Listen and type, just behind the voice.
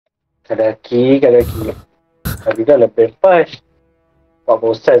Kadaki. Tadi dah lebih pas. Pak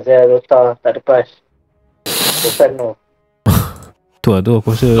bosan saya Dota, tak ada pas. Bosan no. Tu lah tu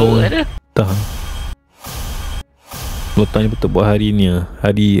aku rasa. Tak. Dota ni betul buat hari ni lah.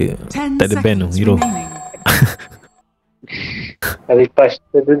 Hari tak ada ban tu, hero. Hari pas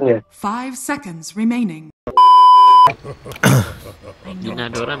dunia. 5 seconds remaining. Ni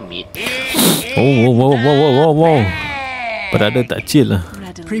nak ada orang mid. Wow. Berada tak chill lah.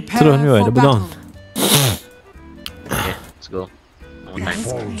 Terus ni dah berdown. Okay, let's go. One time.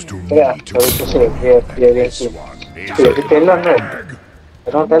 Ya, kalau tu saya dia ranking. Dia telon tu.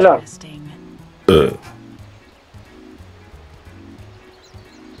 Orang telon.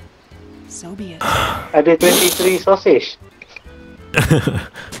 So be it. Ada 23 sausage.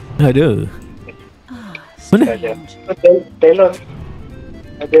 Ada. Mana? Ada. Telon.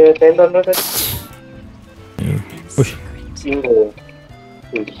 Ada telon tu tadi. Uish. Bingo.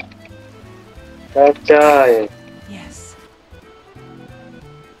 Kacau. Yes.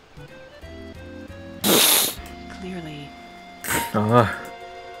 Clearly.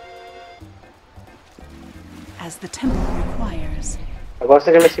 As the temple requires. Aku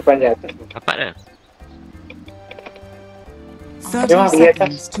rasa dia masih panjang. Dapat dah. 30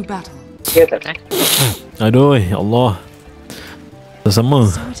 seconds to battle. Dia tak. Aduh, ya Allah. Sama.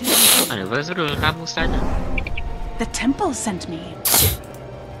 So it is. Mana Fazrul kamu sana? The temple sent me.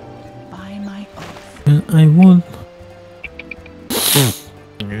 By my oath. I want.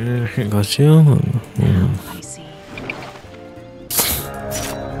 Kasih. I see.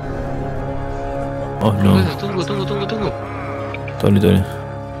 Oh no. Tunggu. Tak boleh.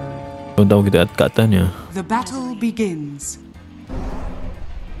 Kau tahu kita kat atasnya. The battle begins.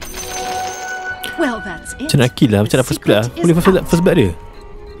 Well, that's it. Macam nak kill lah, macam nak first blood lah. Boleh first blood dia.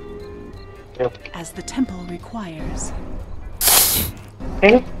 As the temple requires.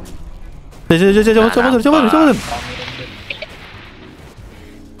 Jom.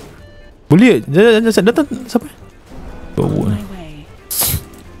 Boleh. Jangan datang siapa? Bawa ni. My way.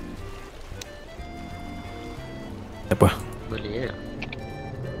 Apa? Boleh ya?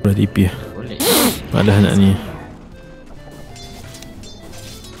 Boleh TP lah. Boleh. Malah nak ni.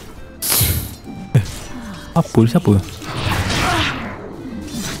 Apa? Siapa?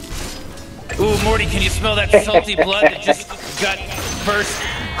 Ooh, Morty, can you smell that salty blood that just got burst?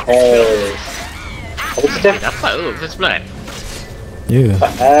 Dapat tu first blood. Ya.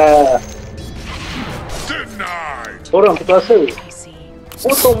 Orang berkuasa. I see.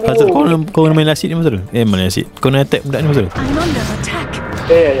 Pasal kau nak main last hit ni pasal? Main last hit. Kau nak attack budak ni pasal? I'm under attack.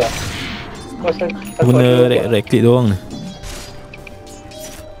 Ya. Kau guna right click doang ni.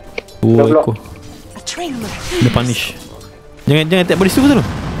 Ekor. A trail of Dia punish. Jangan attack baris tu pasal?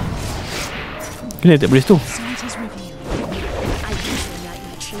 Kena attack baris tu. So it is revealed.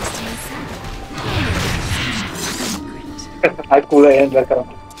 Aku lah yang belakang.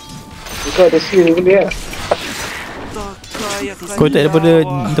 Kau ada skill boleh lah. Kau attack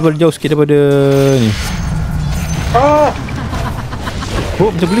daripada jauh sikit daripada ni. Oh,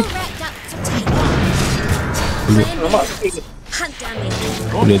 macam boleh. Nampak?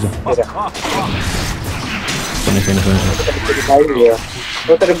 Boleh tu. Panas. Jadi baik dia.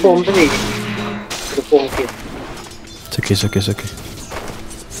 Kau tak ada bom tadi. Ada bom mungkin. It's okay. So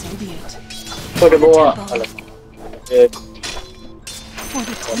be it. Kau ada bawa. Alah. Dia For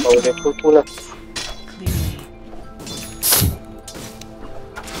the bawa dia temple. full lah. Clearly.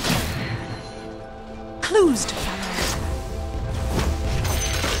 Closed, fellow.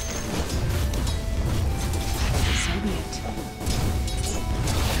 So be it.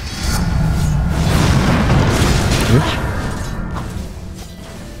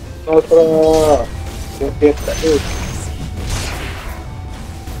 Nnoutra. Dia tak ada.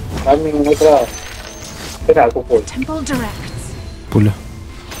 Kami Nnoutra. Kena aku pun. Temple directs. Pula.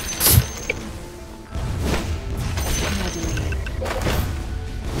 Readily.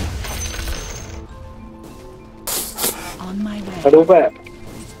 On my way. Ada ubat.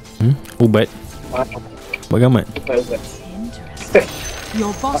 Ubat. Ubat gamat. Ubat. Interesting.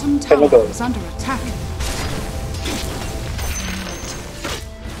 Your bottom tower is under attack.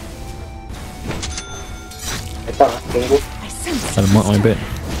 Tak, tunggu. I sense Alamak, my bad.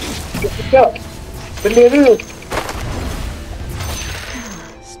 Sekejap. Benda tu.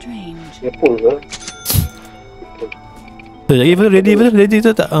 strange. Dia pull ke? Lagi ready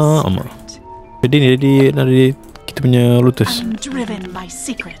tu tak? Amat. Ready kita punya lotus. I'm driven by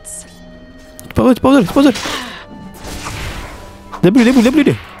secrets. Cepat. Dia boleh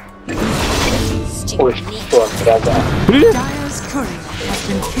dia. Push. Tuan, beragak. Boleh dia? Dyer's courier has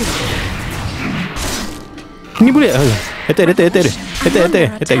been killed. Ni boleh tak? Attack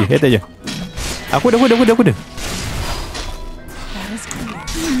je. Aku dah. That is clear.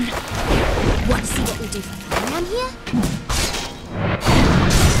 Want to see what we do around here?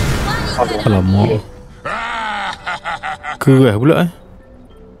 Alamak. Kerah pula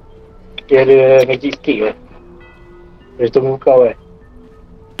Dia ada magic stick lah. Dia tunggu kau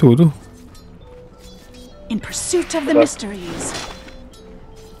Tu. In pursuit of the mysteries.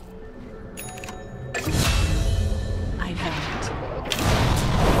 I vote.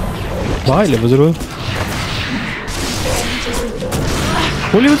 Baik lah Fazrul.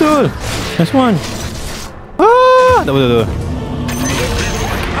 Boleh betul. Nice one. Tak betul.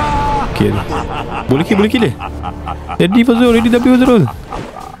 Okay. Boleh kill dia. Ready Fazrul.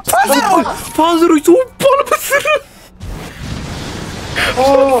 Fazrul sumpah lah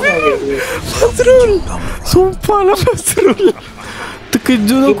Fazrul. Sumpah lah Fazrul.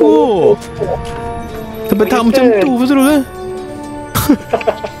 Terkejut aku. Sampai tak macam tu Fazrul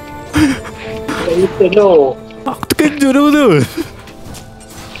Itu no. Aku terkejut dah betul.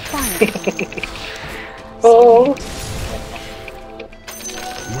 Oh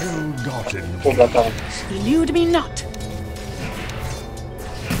Well gotten. belakang. Elude me not.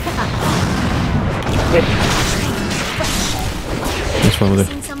 Nice one betul.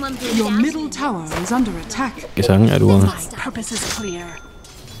 Seen someone blew Your down? middle tower is under attack. Okay, sangat ada orang. My purpose is clear.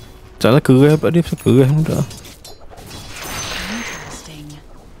 Salah kerah apa dia. Pasal kerah pun tak. Interesting.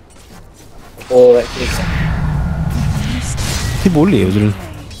 Oh right click. Dia boleh Fazrul.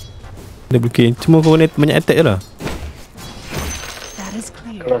 Dia boleh. Cuma kau kena banyak attack je lah. That is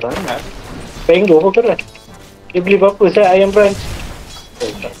clear. Keras sangat. Pengo pun keras. Dia beli berapa saya ayam branch?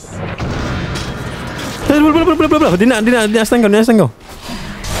 Boleh. Dia nak stun kau.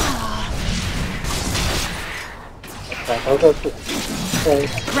 Tak tahu tu.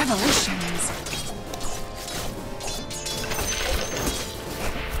 Revelations.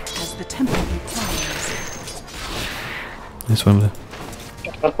 As the temple requires. Nice one betul.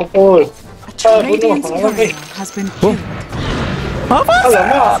 Aku pun. A Radiant's bunuh. warrior has been killed. Apa?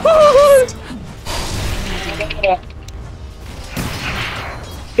 Alamak.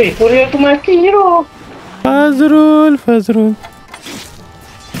 Korea tu mati je tu. Fazrul.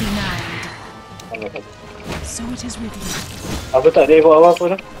 Denied. So it is revealed. Aku tak ada buat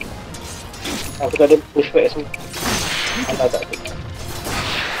apa-apa dah. Aku tak ada pushback semua. Tak ada.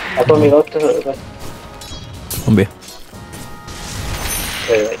 Aku ambil router lepas. Ambil.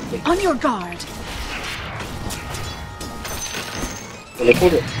 On your guard. Boleh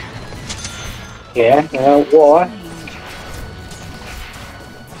pun. Okay war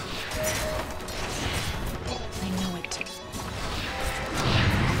I know it.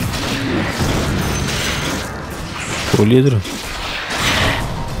 Boleh tu.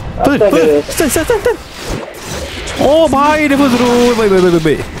 Apa ada. Stun. Oh, baik dia Fazrul.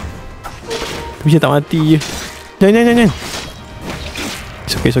 Baik. Bisa tak mati je. Jangan.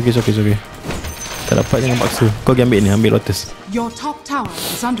 It's okay. Tak dapat jangan paksa. Kau pergi ambil ni, ambil lotus. Your top tower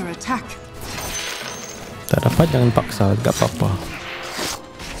is under attack. Tak dapat jangan paksa, tak apa-apa.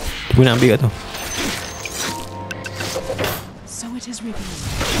 Dia nak ambil kat tu. So it is revealed.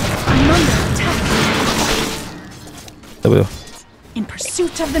 I'm under attack. Tak betul. In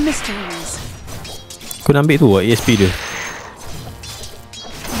pursuit of the mysteries. Kau nak ambil tu ESP dia.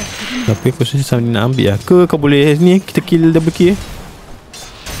 Tapi aku rasa sama ni nak ambil lah. Ke kau boleh ni kita kill double kill.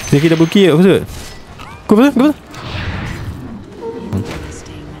 Kita kill double kill maksud. Kau betul?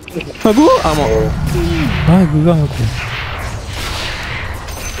 Aku amak. Gerang aku.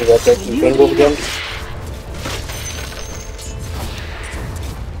 Dia kata pengo pergi ambil.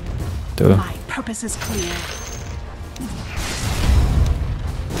 Tu. My purpose is clear.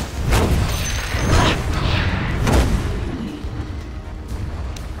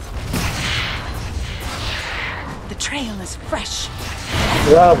 The trail is fresh.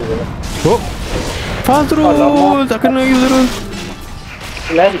 Bravo. Oh. Fazrul tak kena lagi Fazrul.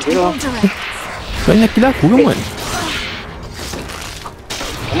 Lari je tu. Direct. Banyak kill aku ke mat?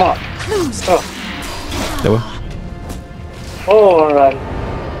 Mak. Oh. Tak apa. Oh run.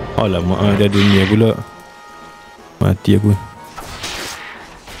 Alamak ada dunia pula. Mati aku.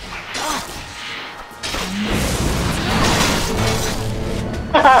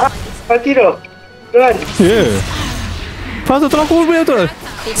 Mati tu. Run. Ya. Fazrul tolong aku boleh betul.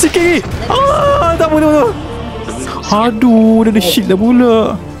 Sikit lagi. Tak boleh. Aduh, dia ada shit dah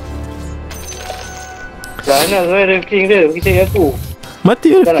pula. Sana kau ada king dia. Pergi cari aku.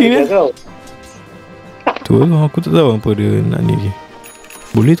 Mati lah Tak nak king kejar kau. Tu aku tak tahu apa dia nak ni je.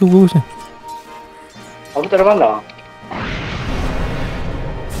 Boleh tu bagus ni. Aku tak ada mana.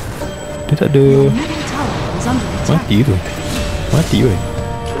 Dia tak ada. Your middle tower is is under attack. Mati tu. Mati weh.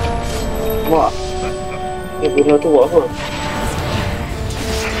 Mak. Ni bunuh tu buat apa?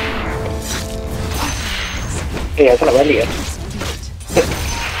 Aku nak balik lah.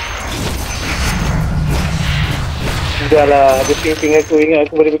 Dah lah, dia ping aku ingat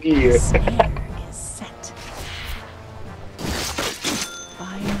aku boleh pergi je.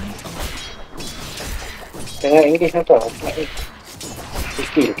 Jangan English nak tahu.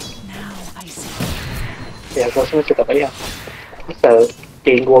 Skill. Ya, aku rasa macam tak payah. Pasal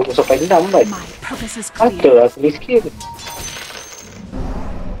tengok aku sampai 6 kan. Ada aku ni skill.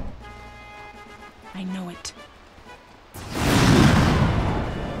 I know it.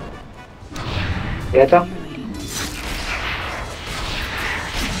 Ya tak?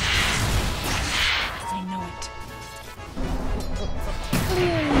 I know it.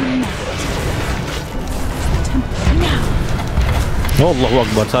 Allahu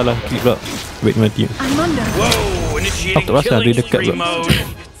Akbar, salah klik pula. Wait, mati. I'm under. Whoa, Aku initiating tak rasa dia killing dekat spree pula. mode.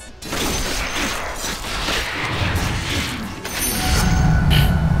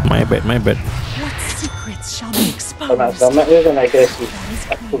 My bad, my bad. What secrets shall be Kalau nak exposed? selamat dia kan agresif.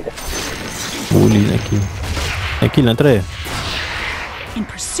 Aku dah. Boleh nak kill. Nak kill nak try. In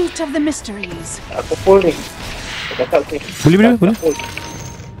pursuit of the mysteries. Aku full ni. Aku cakap ni. Boleh.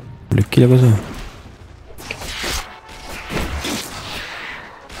 Boleh kill aku rasa.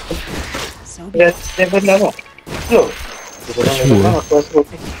 So be it. Dia benda apa? Slow. Dia benda aku rasa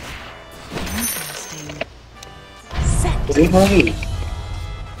okey. Interesting. Set Boleh lagi.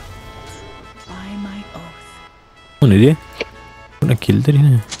 by my oath. Mana dia? Aku nak kill tadi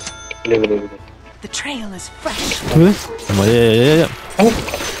ni. Boleh. The trail is fresh. Tu ke? Sama ya.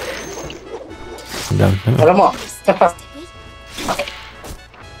 Dah. Alamak.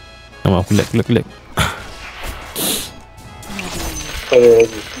 Nama aku lag. Nak try.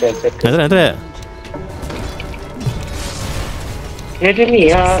 Dia ni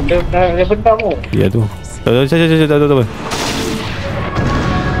ha, dia benda mu. Ya tu. Tak.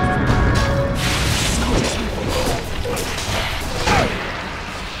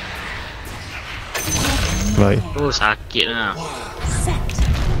 Baik. Oh, sakit lah.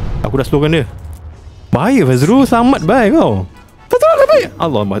 Aku dah slowkan dia. Bahaya Fazrul, selamat baik kau. Tak baik.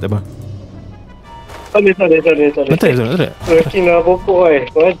 Allah tak apa. Sorry. Nak try Fazrul, nak try. Working lah pokok oi.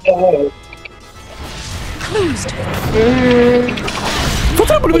 Kau ajak lah. Closed.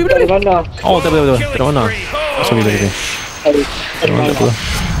 Fazrul boleh. Dari mana? Oh, tak apa. Tak mana. Sorry. Dari mana? Tak apa.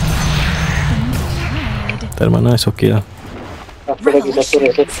 Tak ada mana, it's okay lah. Aku lagi satu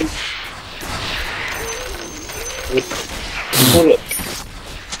resepsi. Mulut.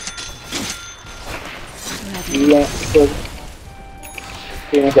 Iya, betul.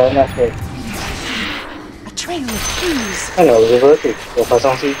 Ini jangan saya. A trail of clues. Kalau betul tu, kau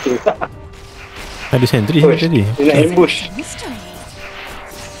pasang situ. Ada sentry tadi. Dia nak ambush. Mystery.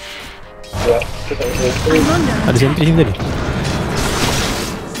 Ya, kita tak I'm under. Ada sentry sini tadi.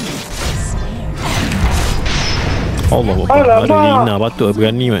 Allah Akbar. Ada Lina patut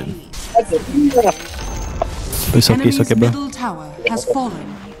berani man. It's okay Enemy's bro. middle tower has fallen.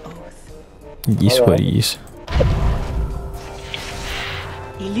 It is what it is.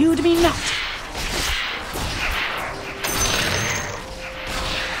 Elude me not.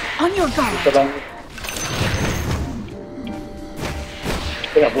 On your guard. Kita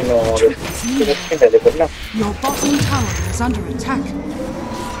nak bunuh dia. Kita tak ada benar. Your bottom tower is under attack.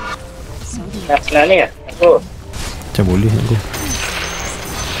 So be it. Nak ni ya? Aku. Macam boleh aku.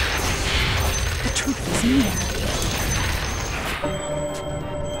 The truth is near.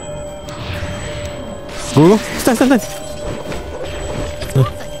 Go. Stand.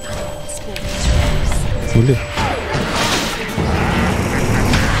 Boleh.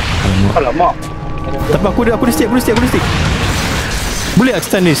 Alamak. Tak apa, aku dah stick. Boleh tak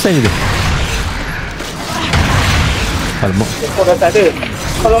stand dia? Alamak. Pokok dah tak ada.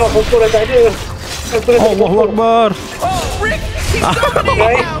 Alamak, pokok dah tak ada. Allahu Akbar.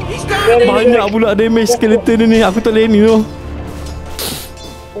 Banyak pula damage skeleton ni. Aku tak boleh ni tu.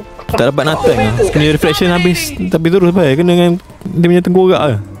 Tak dapat nak attack lah. Kena reflection habis. Tapi terus baik. Kena dengan dia punya tenggorak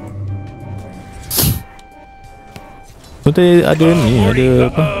lah. Betul ada ni. Ada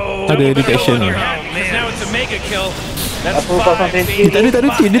apa? Ada detection ni. Now it's a mega kill. That's Aku pasang 5, sentry. Tak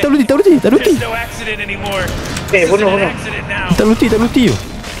ada ulti. Dia tak ulti. There's no accident anymore. Bunuh. Accident now. Tak ulti tu.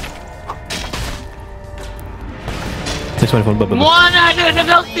 That's one. Mana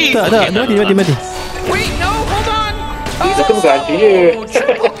ada ulti? Tak. Dia mati. Wait, no, hold on. Itu bukan anti dia.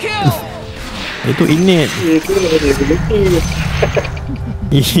 Triple kill. Itu innate. Itu dia ability.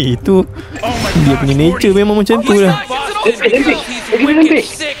 Itu dia punya nature memang macam tu lah. It's an ultimate kill. He's wicked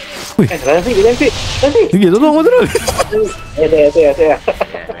sick. Razik. Lagi tolong Fazrul. Ada.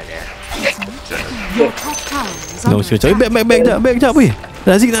 Your top tower is No, under cari attack. back jap weh.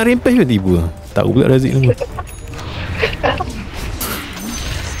 Razik nak rampage ke tiba. Tahu pula Razik nama.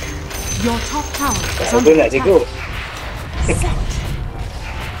 Your top tower is Aku under nak attack. jago.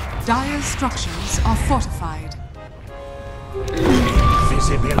 Dire structures are fortified.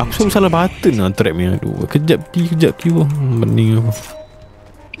 Aku selalu salah button lah trap ni. Aduh, kejap Q pun. Bening aku.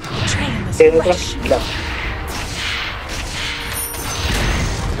 Nnoutra. Dah.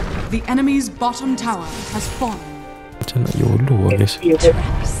 The enemy's bottom tower has fallen. Macam nak YOLO lah guys.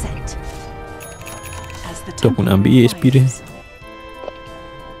 Set. As the Tu aku nak temple ambil EXP dia. wanes.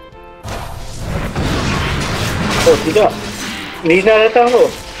 Oh tidak. Nina datang tu.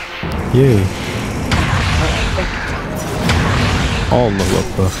 Ya. Yeah. Allahu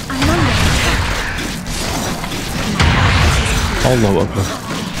Akbar. Allahu Akbar.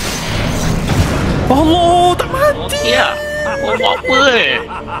 Allah, tak mati. Okey lah. Oh, buat apa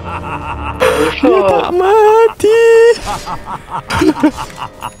Tak mati.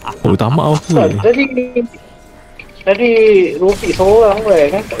 Oh, tamak aku. Tadi Rufi seorang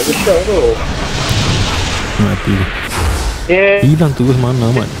kan tak besar tu. Mati. Dia Hilang terus mana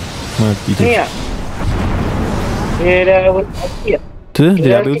Mat. Mati tu. ni ah. Dia dah mati ah. Tu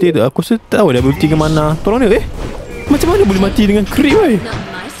dia dah ulti tu. Aku rasa tahu dia ulti ke mana. Tolong dia Macam mana boleh mati dengan creep weh? Not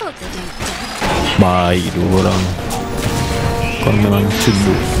my fault they don't die. Baik tu orang. Kau memang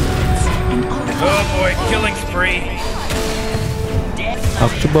cemburu. Oh boy, killing spree.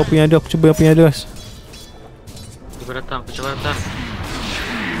 Aku cuba apa yang ada. Guys. Cuba datang.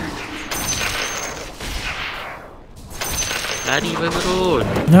 Lari Fazrul.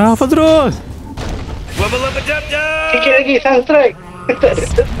 Ya Fazrul. Wubba lubba dub dub. Sikit lagi sun strike. Tak ada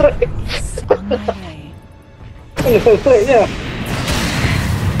sun strike. On my way. Ada sun strike je.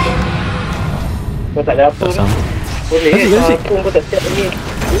 Kau tak ada apa Tak ke? sama. Boleh Razik, kau Razik. aku kau tak siap lagi.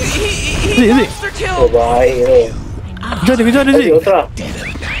 Zik. Monster kill. Oh baik tu. Kejar dia Zik. Nnoutra.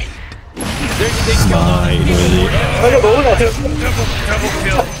 Baik tu Zik. Mana baru nak. Double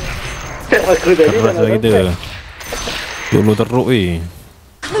kill. Aku tadi Keras lah kita. Dulu teruk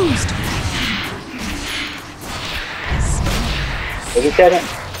Closed. Bagi cara.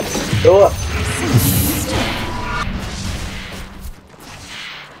 Doa.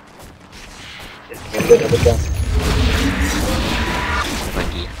 Dah pegang.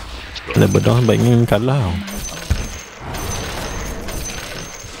 Pagi. Dah bedah baiknya kalah.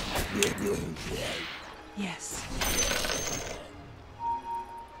 Yes.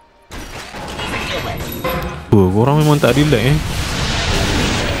 Korang memang tak relax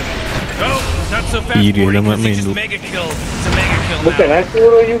Oh, not so fast. Iri Morty, alamat 'cause he main just tu. mega kill. It's a mega kill Bukan now. aku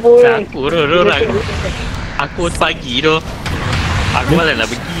je pun. Aku orang. Aku pagi tu. Aku malah nak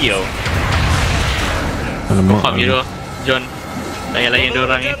pergi tau. Alamak. Faham je tu. John. Layan-layan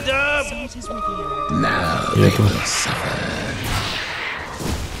diorang ni. Dub dub. So it is revealed. Ya tu.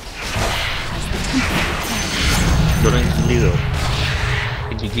 Diorang gila tau.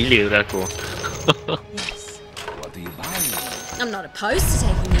 Pergi gila dah aku. I'm not opposed to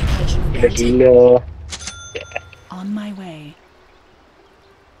taking the occasional bounty. Gila. On my way.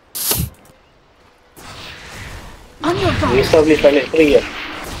 On your guard. Risau boleh balik free ya.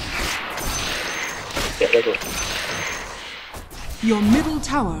 Siap dah tu. Your middle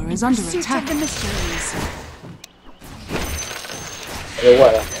tower is under Pursuit attack. of the mysteries. Ada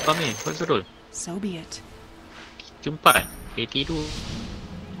buat lah. Faham ni? Fazrul. So be it. Jumpa. Dia tidur.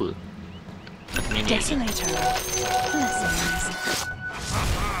 Apa? Aku ni dia. Desolator. Blessings.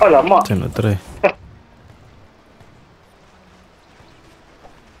 Alamak. Saya nak try.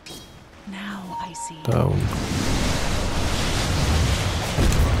 Now I see. Tahu.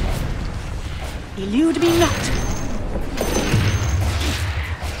 Elude me not.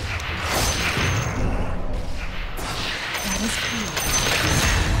 That is clear.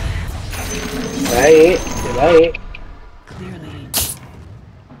 Baik. Dia baik. Clearly.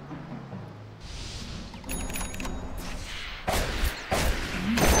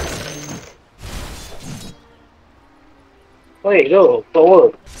 Baik tu.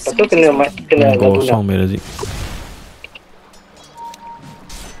 Power. Lepas tu kena gabungan. Kosong Zik.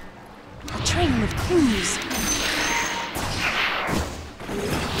 A train of clues.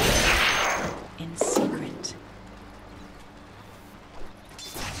 In secret.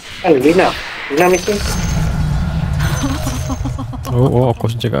 Kan Lina. Lina mesti. Oh, aku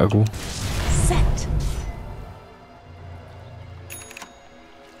rasa cakap aku. Set.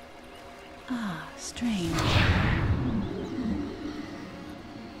 Ah, strange.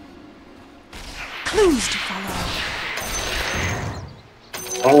 Clues to follow.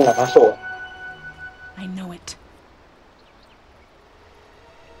 Orang nak masuk. I know it.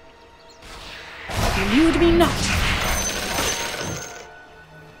 Elude me not.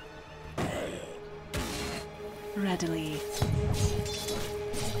 Readily.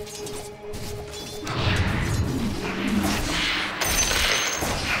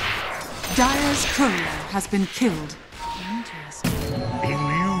 Dire's courier has been killed. Interesting.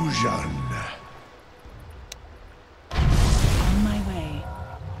 Illusion. On my way.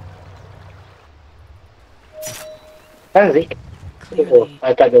 Kan sih? Oh, Clearly.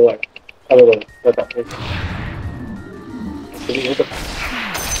 tak ada orang. Kalau tak ada. Jadi itu.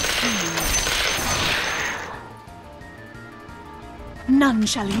 None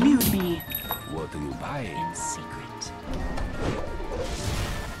shall elude me What are you buying? in secret.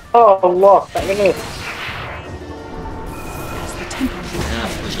 Oh Allah, tak kena. As the temple Ya,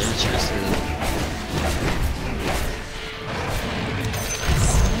 aku jangan rasa.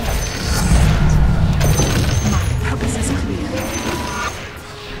 my purpose is clear.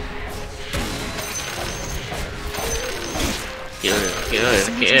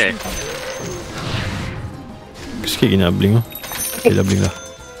 Kira. Sikit lagi nak blink lah. Okay dah blink lah.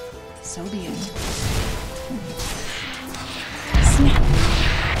 So be it. Snap.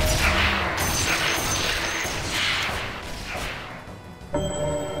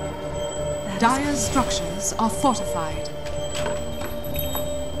 Dire's structures are fortified.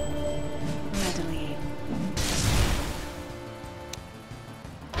 Readily.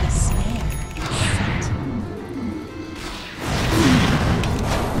 The snare is set.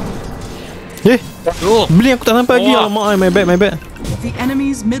 Oh, Blink aku tak sampai lagi. Wah. Alamak, my bad. The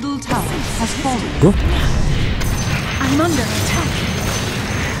enemy's middle tower has fallen. Go. I'm under attack.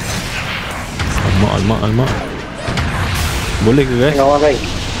 Alamak. Boleh ke guys? Tengok orang lain.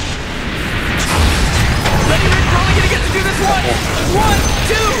 Ready, Rick, we're only gonna get to do this one! 1,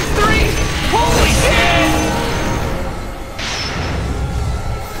 2, 3! Holy shit!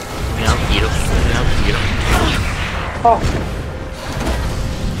 ni aku kira. Oh,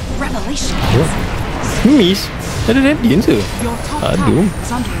 Revelation. Miss? Ada radiance ke? Your top Aduh. tower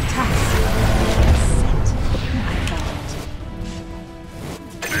is under attack.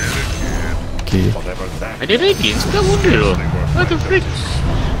 Okay. Whatever that Ada radiance ke benda tu? What the freak?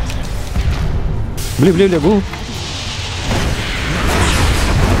 Boleh bro.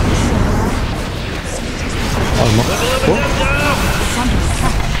 Alamak. Oh.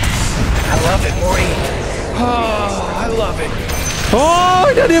 I love it, Morty. Oh, I love it. Oh,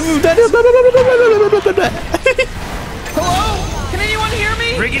 dah dia. Hello? Can anyone hear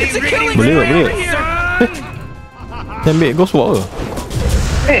me? It's a killing Boleh tak, spree boleh? over here. Dia ambil ghost walk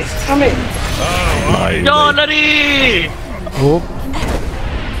ke? ambil. Jangan lari! Oh.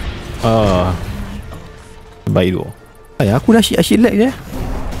 Baik tu. Ay, aku dah asyik lag je.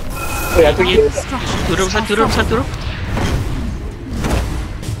 Oh, aku kira.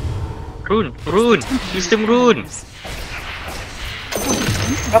 Turun. Rune. Sistem rune.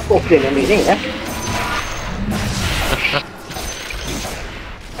 Apa plan ambil ni, eh?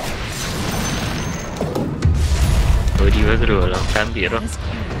 Oh, dia terus lah. Ambil lah.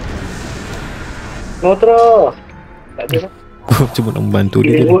 Nnoutra. Tak ada lah. Aku cuba nak membantu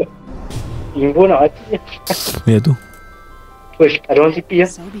dia. Info nak mati je. Ya tu. Weh, ada orang TP ya.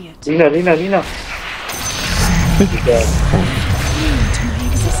 So be it. Lina. Tiga. To my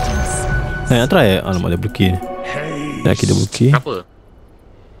existence. Nak try? Alamak, dia blokir. Dah kita blokir. Apa?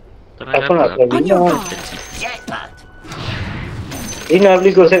 Apa nak try On your Lina? guard. Lina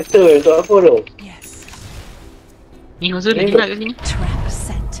beli go sector untuk apa tu? Yes. Ni masa dia nak kat sini. Trap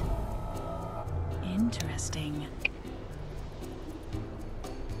set. Interesting.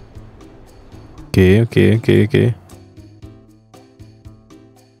 Okay.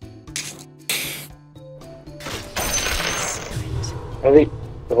 Nanti.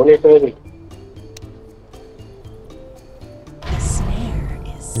 Boleh tu. The snare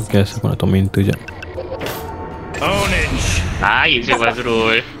is set. Guys, aku nak tormentor je. Ownage. Air je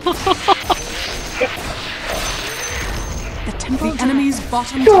Mazrul. The enemy's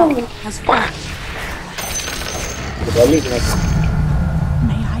bottom tower has fallen. Balik nak.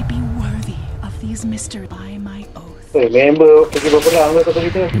 May I be worthy of these mysteries by my oath. Member pergi berperang ke kata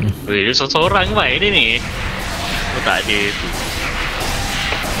kita. Weh, dia seorang baik dia ni. Oh, tak ada tu.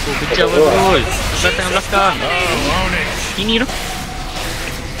 Oh, kejam Mazrul. Datang belakang. Ini tu.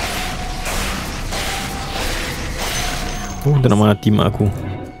 Oh, dia nak mati mak aku.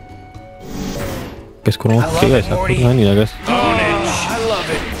 Guys, korang okay guys. Aku tengah ni lah guys.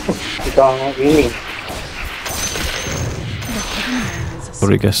 Kita ini.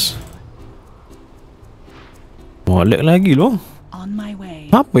 Sorry guys. Wah, lag lagi loh. On my way.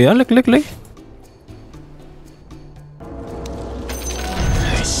 Apa ya? Lag.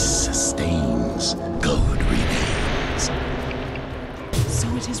 This sustains. Good remains.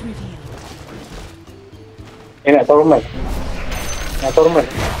 So it is revealed. Nak torment.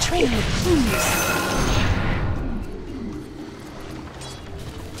 Train with clues.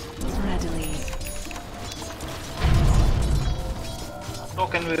 Readily. So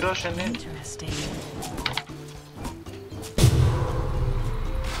can we rush in? Interesting.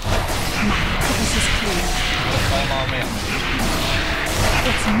 My purpose is clear.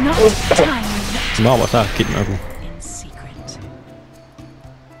 It's not time Bawa sakit aku. in secret.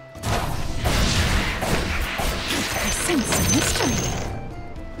 I sense a mystery.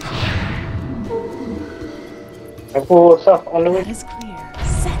 Aku sah on the way. That is clear.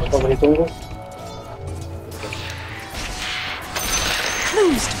 Set. Kau boleh tunggu.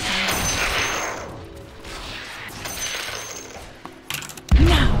 Clues to follow.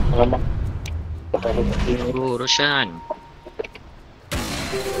 Now, Alamak. Tak ada bukti. Oh, Roshan.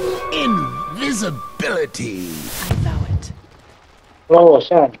 Invisibility. I vow it. Oh,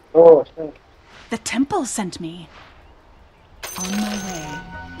 Shan. The temple sent me. On my way.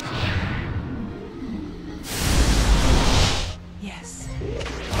 Yes.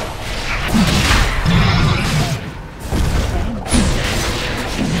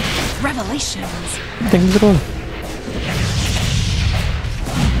 Revelations. Thank you.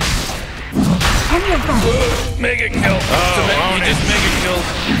 On your back. Mega kill. Oh, he just mega killed.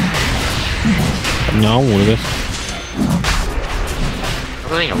 Nyawa lah guys.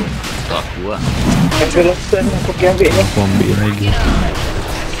 Apa yang apa? Itu aku lah. Ambulance aku pergi ambil ni. Aku ambil lagi.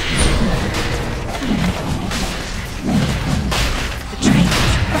 The train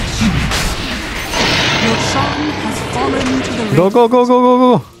is fresh. Your Sean has fallen to the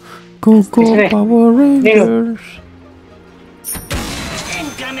Go. Go Power Rangers.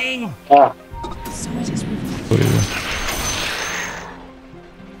 Incoming. So it is revealed. Boleh lah.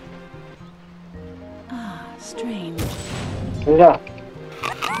 Strange. Dah.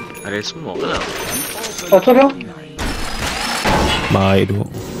 Ada semua ke lah. Tu dah. Clearly. Baik tu. I'm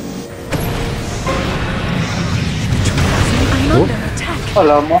under attack.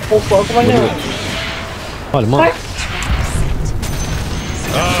 Alamak, pokok aku mana? Alamak.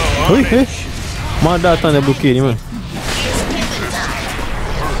 Oi. Mana datang dah bukit ni man.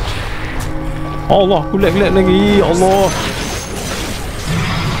 Allah, aku lag lagi. Allah.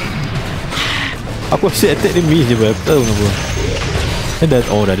 Aku asyik attack dia miss je bro. Tak tahu kenapa. Dah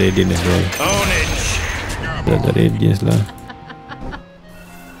ada radiance dah. Ownage. Dah ada radiance lah.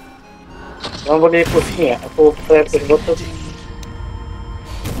 Orang boleh push ni. Aku try push botol.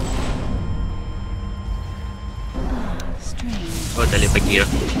 Strange. Oh, tak boleh pagi lah.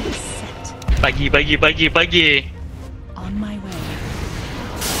 Pagi. On my way.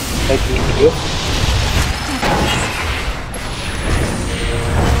 Lagi video.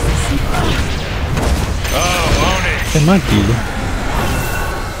 Oh, ownage. Mati je.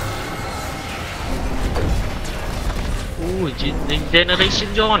 Oh, generation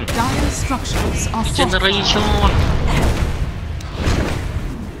John. Dire structures are fortified. Generation.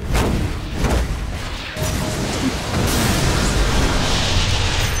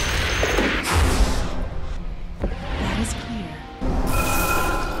 That is clear.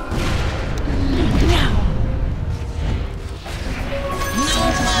 Now.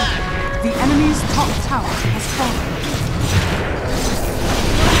 The enemy's top tower has fallen.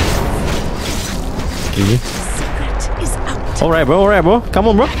 Okay. Secret is out. Alright bro. Come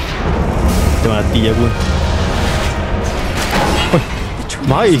on bro. Dia mati aku. Oi.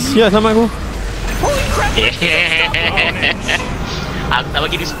 Baik sia sama aku. Aku tak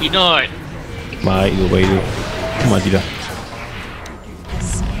bagi dia spinot. Baik tu. Aku mati dah.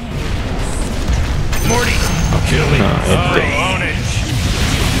 Morty. Killing. Nah, Oh, ownage.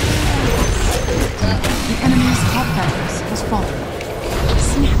 The enemy's top barracks has fallen.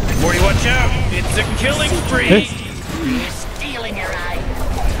 Snap. Morty, watch out. It's a killing spree.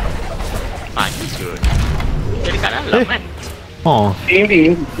 Mati je. Dia dekat dalam kan. Oh.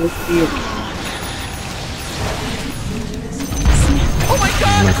 Ini. Oh my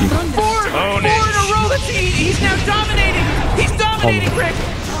god. Mati. Four in a row. He's now dominating. He's dominating, Rick.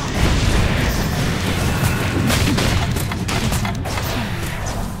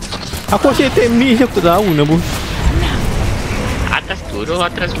 Aku asyik attack miss aku tak tahu nak pun. Atas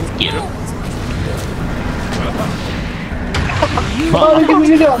bukit tu.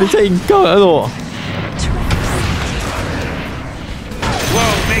 Dia cari kau lah tu.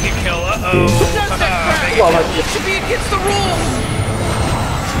 Whoa, mega kill. Uh-oh. Who does that crap? It should be against the rules.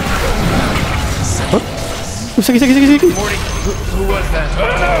 Sakit. Morty, who was that?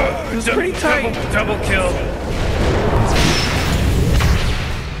 It was pretty tight. Double kill.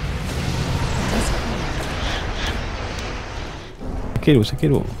 Sakit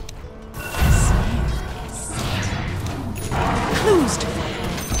tu. Clues to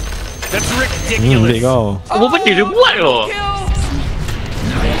That's ridiculous. Ambil kau. Apa benda dia buat tu?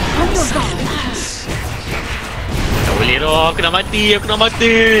 Tak boleh tu, aku nak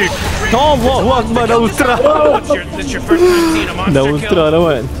mati. Oh, wah, Akbar dah Ultra. That's your first time seeing a Dah monster Ultra kill. dah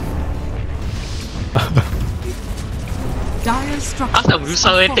kan. dire structures. Asal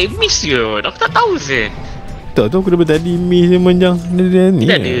berusaha attack miss ke? Aku tak tahu sih. Tak tahu kenapa tadi miss dia panjang. Dia ni.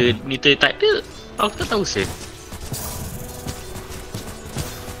 Dia ada meter tak ada. Aku tak tahu sih.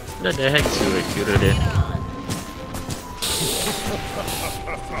 Dah ada hack kira dia.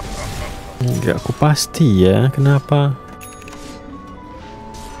 Enggak, aku pasti ya. Kenapa?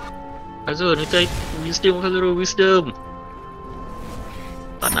 Azul, ni try wisdom Azul, wisdom.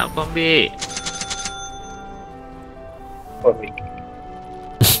 Tak nak aku ambil.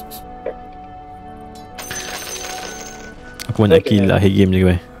 Aku banyak kill lah akhir game je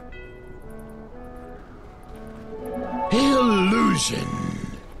guys. Illusion.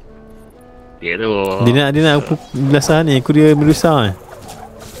 Dia tu. Dia nak aku belasah ni. Aku dia merusak.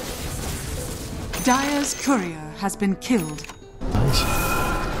 Dire's courier has been killed.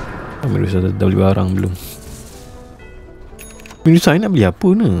 Merusak dah beli barang belum. Merusak nak beli apa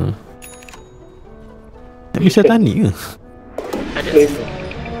ni? Nak beli tani ke? Ada.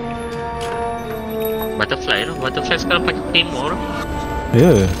 Butterfly tu. Butterfly sekarang pakai claymore.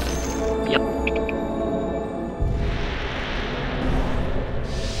 Ya. Yep.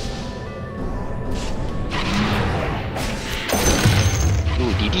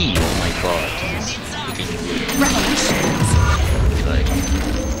 Oh, Didi. Oh my god. Revolutions. Like,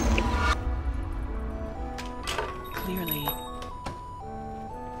 Clearly.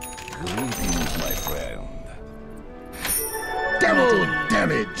 Greetings, my friend. Double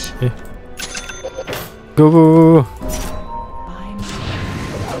damage. Go. By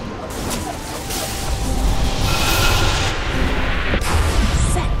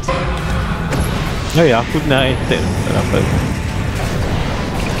set. Aku nak attack. Tak dapat.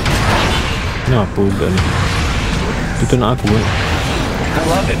 Kenapa pula ni? Itu nak aku kan? I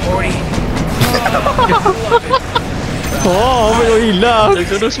love it, Morty. Oh, apa kau hilang?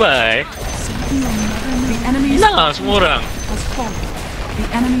 terus bye. The enemy's Hilang lah semua orang. has fallen. The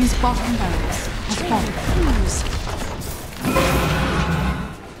enemy's bottom barracks has fallen. Clues.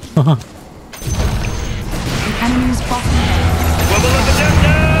 The enemy's bottom barracks. Wubble up and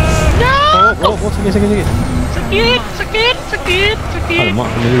down, down. Oh, sakit. Sakit. Alamak,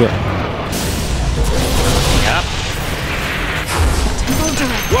 kena juga. Yap. Temple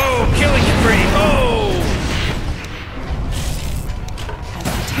direct Whoa, killing spree. Oh.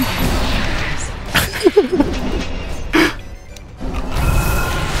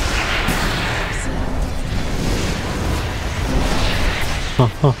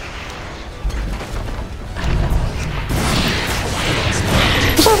 has the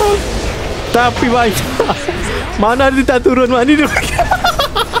temple. Tapi baik. Mana dia tak turun mak ni dia.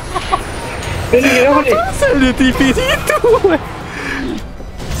 Asal dia TV situ.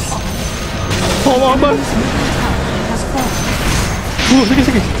 Oh, abang. Has fallen.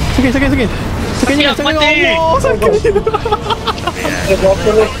 Sakit. Sakitnya. Mati. Oh, sakit.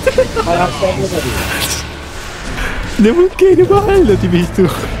 Dia mungkin dia bahal lah TV situ.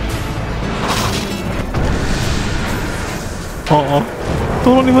 Oh.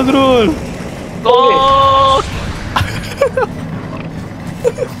 Tolong ni Fazrul. Oh.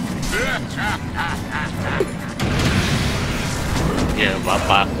 Ya,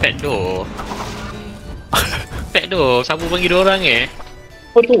 bapa pet tu. Siapa panggil dia orang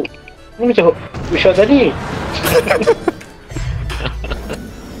Apa tu? Ni macam Usha tadi.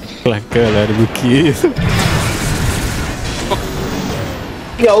 Kelakar lah dia bukit.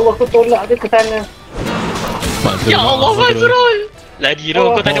 Ya Allah, aku tolak dia ke sana. Ya Allah, Fazrul. Lagi tu,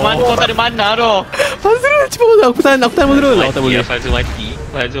 kau tak ada mana tu. Fazrul, cepat aku tahan Fazrul. Oh, tak boleh. Ya,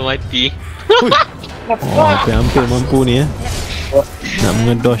 Fazrul mati. Oh, hampir mampu ni nak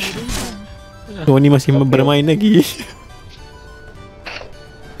mengedosh. Oh, ni masih bermain lagi.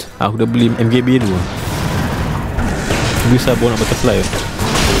 Aku dah beli MGB tu. Bisa bawa nak butterfly.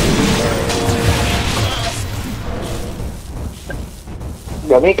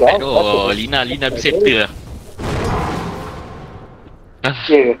 Dah make lah. Oh, Lina bisa settle lah.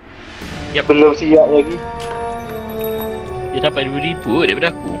 Ya. Yap. Belum siap lagi. Dia dapat 2,000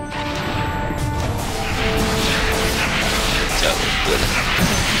 daripada aku. Jauh betul.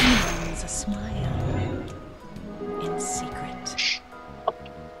 There's a smile.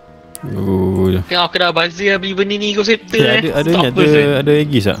 Oh, Kau kena bazir beli benda ni kau settle ada ni, ada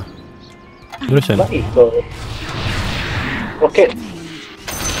Aegis tak? Roshan. Baik kau. Roket.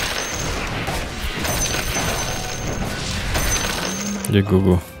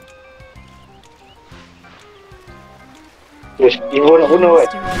 Jago. Terus, Ivo nak bunuh kan?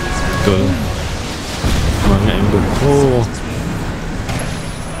 Betul. Semangat yang betul. Oh.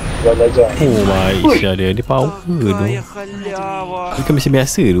 Dah belajar. Oh, baik sia dia. Dia power tu. Dia kan macam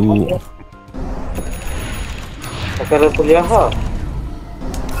biasa tu. Akan kuliah ha.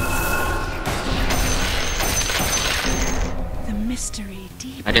 The mystery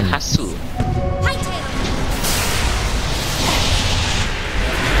deep. Ada hasu. Hightail!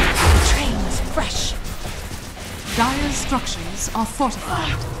 The train is fresh. Dire structures are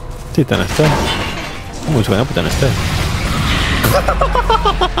fortified. Dia tak nak stun. Kamu cakap apa tak nak stun?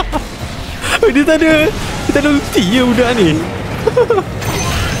 Dia tak ada ulti je budak ni.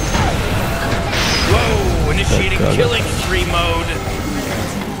 Whoa, initiating killing spree mode.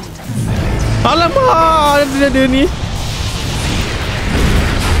 Alamak, ada ni.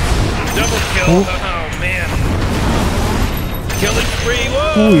 Double kill. Oh man. Killing spree.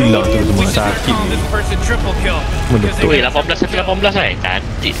 Whoa. Ui lah tu We semua should sakit call ni. this person triple kill. Meletup. Weh 18 kan?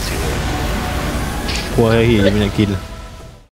 Cantik. Kuah akhir je banyak kill.